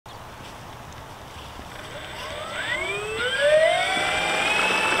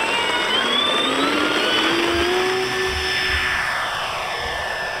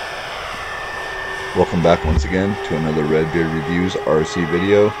Welcome back once again to another Redbeard Reviews RC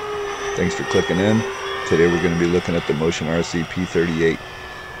video. Thanks for clicking in. Today we're going to be looking at the Motion RC P-38.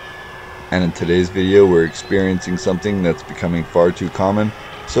 And in today's video we're experiencing something that's becoming far too common.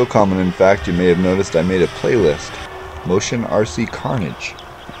 So common in fact you may have noticed I made a playlist, Motion RC Carnage.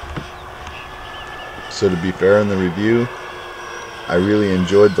 So to be fair in the review, I really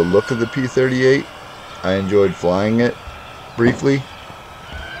enjoyed the look of the P-38. I enjoyed flying it briefly.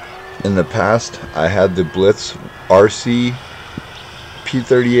 In the past, I had the Blitz RC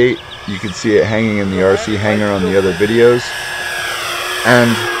P-38. You can see it hanging in the RC hangar on the other videos. And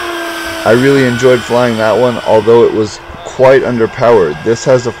I really enjoyed flying that one, although it was quite underpowered. This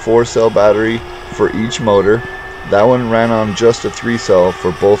has a 4-cell battery for each motor. That one ran on just a 3-cell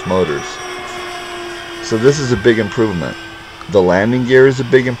for both motors. So this is a big improvement. The landing gear is a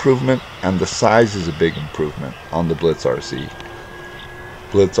big improvement, and the size is a big improvement on the Blitz RC.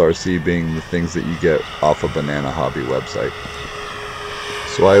 Blitz RC being the things that you get off a Banana Hobby website.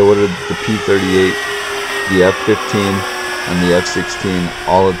 So I ordered the P-38, the F-15, and the F-16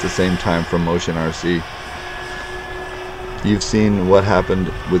 all at the same time from Motion RC. You've seen what happened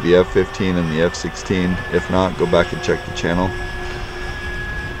with the F-15 and the F-16. If not, go back and check the channel.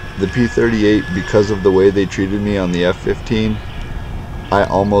 The P-38, because of the way they treated me on the F-15, I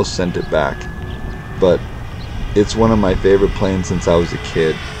almost sent it back. But it's one of my favorite planes since I was a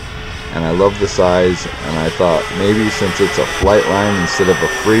kid, and I love the size, and I thought maybe since it's a flight line instead of a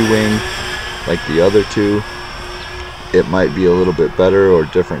free wing like the other two, it might be a little bit better or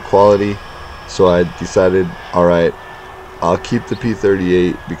different quality. So I decided, alright, I'll keep the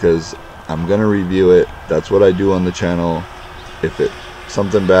P-38 because I'm gonna review it. That's what I do on the channel. If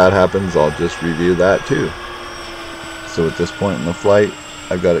something bad happens, I'll just review that too. So at this point in the flight,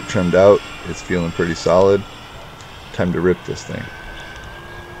 I've got it trimmed out. It's feeling pretty solid. Time to rip this thing.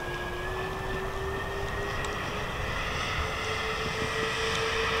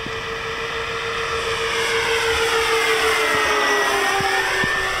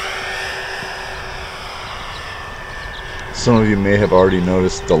 Some of you may have already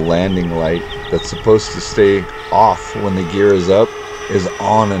noticed the landing light that's supposed to stay off when the gear is up is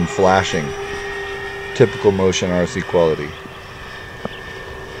on and flashing. Typical Motion RC quality.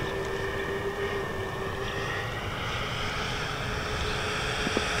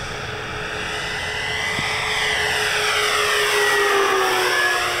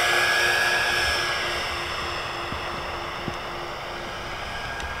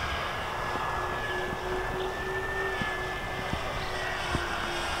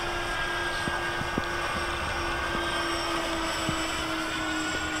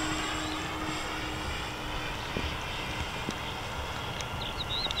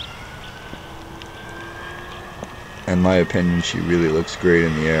 In my opinion, she really looks great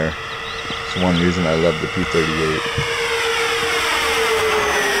in the air. It's one reason I love the P-38.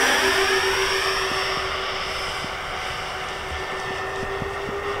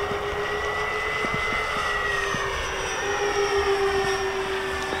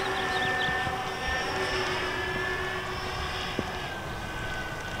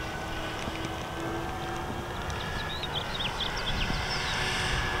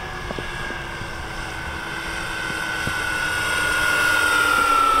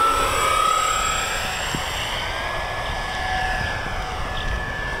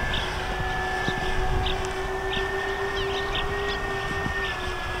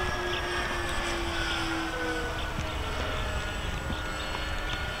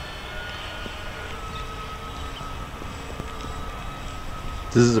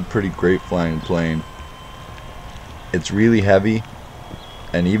 This is a pretty great flying plane. It's really heavy,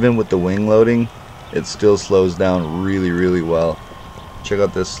 and even with the wing loading, it still slows down really well. Check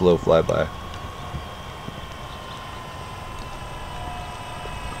out this slow flyby.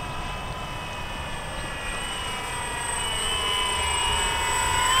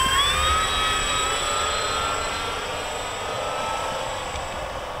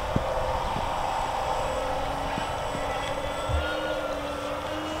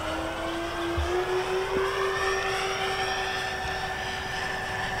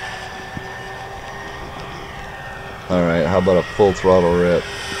 Alright, how about a full throttle rip?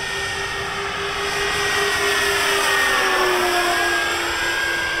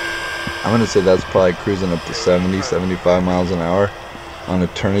 I'm going to say that's probably cruising up to 70, 75 miles an hour on a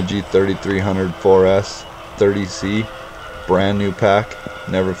Turnigy 3300 4S 30C. Brand new pack,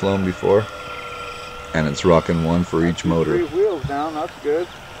 never flown before. And it's rocking one for each motor. 3 wheels down, that's good.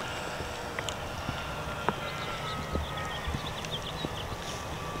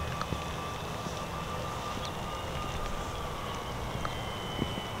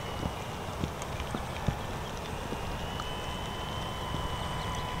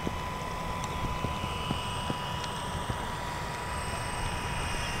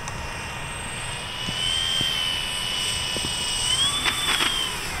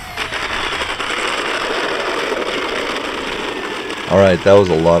 Alright, that was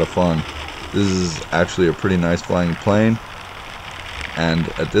a lot of fun. This is actually a pretty nice flying plane, and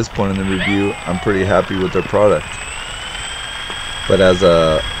at this point in the review, I'm pretty happy with their product. But as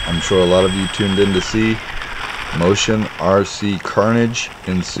I'm sure a lot of you tuned in to see, motion RC carnage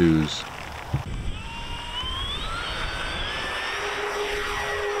ensues.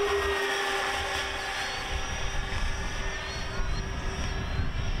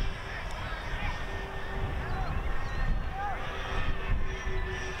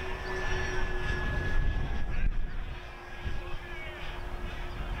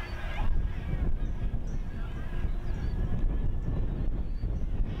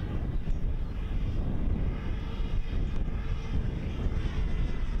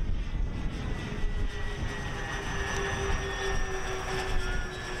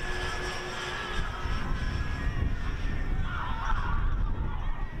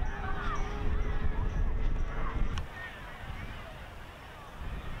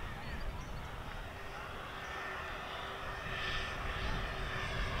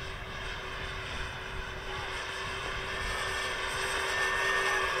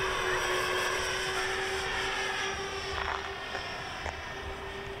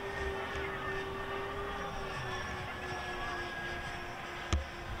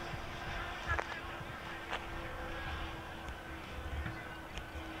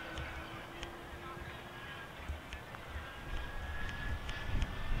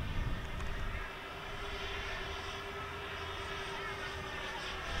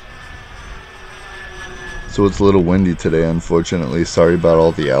 So it's a little windy today, unfortunately. Sorry about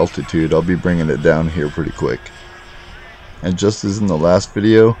all the altitude. I'll be bringing it down here pretty quick. And just as in the last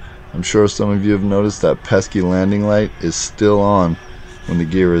video, I'm sure some of you have noticed that pesky landing light is still on when the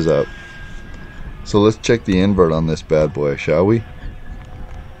gear is up. So let's check the invert on this bad boy, shall we?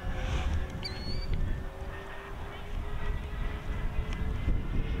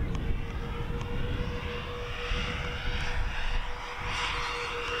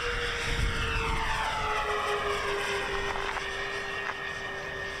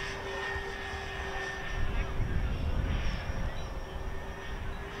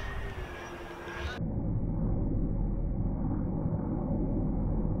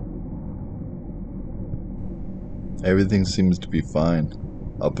 Everything seems to be fine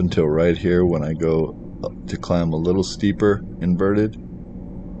up until right here when I go to climb a little steeper inverted,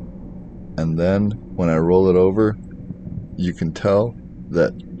 and then when I roll it over, you can tell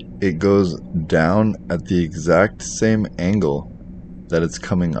that it goes down at the exact same angle that it's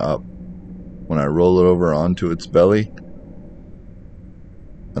coming up when I roll it over onto its belly.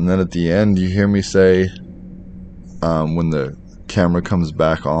 And then at the end you hear me say, when the camera comes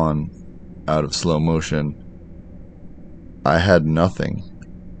back on out of slow motion, I had nothing,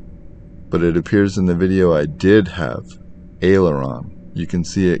 but it appears in the video I did have aileron. You can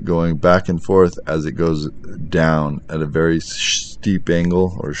see it going back and forth as it goes down at a very steep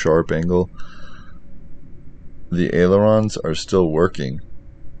angle or sharp angle. The ailerons are still working.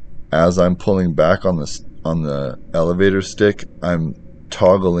 As I'm pulling back on the elevator stick, I'm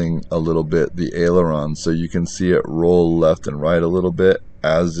toggling a little bit the aileron so you can see it roll left and right a little bit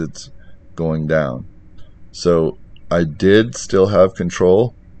as it's going down. So I did still have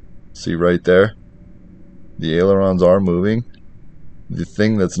control. See right there? The ailerons are moving. The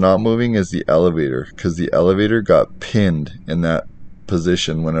thing that's not moving is the elevator, because the elevator got pinned in that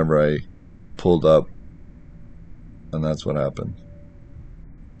position whenever I pulled up, and that's what happened.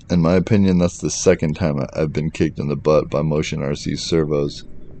 In my opinion, that's the second time I've been kicked in the butt by Motion RC servos.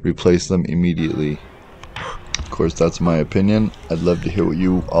 Replace them immediately. Of course, that's my opinion. I'd love to hear what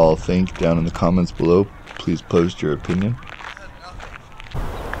you all think down in the comments below. Please post your opinion.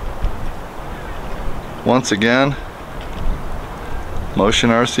 Once again, Motion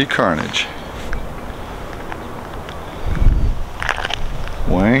RC carnage.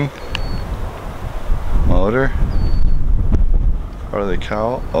 Wing, motor, part of the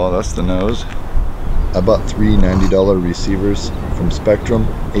cowl. Oh, that's the nose. I bought 3 $90 receivers from Spectrum,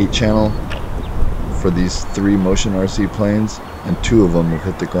 8-channel, for these 3 Motion RC planes, and 2 of them have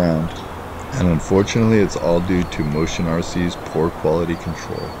hit the ground. And unfortunately, it's all due to Motion RC's poor quality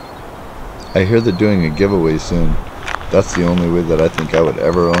control. I hear they're doing a giveaway soon. That's the only way that I think I would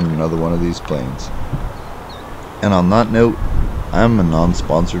ever own another one of these planes. And on that note, I am a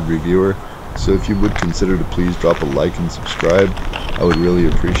non-sponsored reviewer, so if you would consider to please drop a like and subscribe, I would really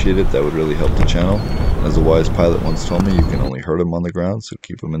appreciate it. That would really help the channel. As a wise pilot once told me, you can only hurt them on the ground, so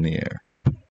keep them in the air.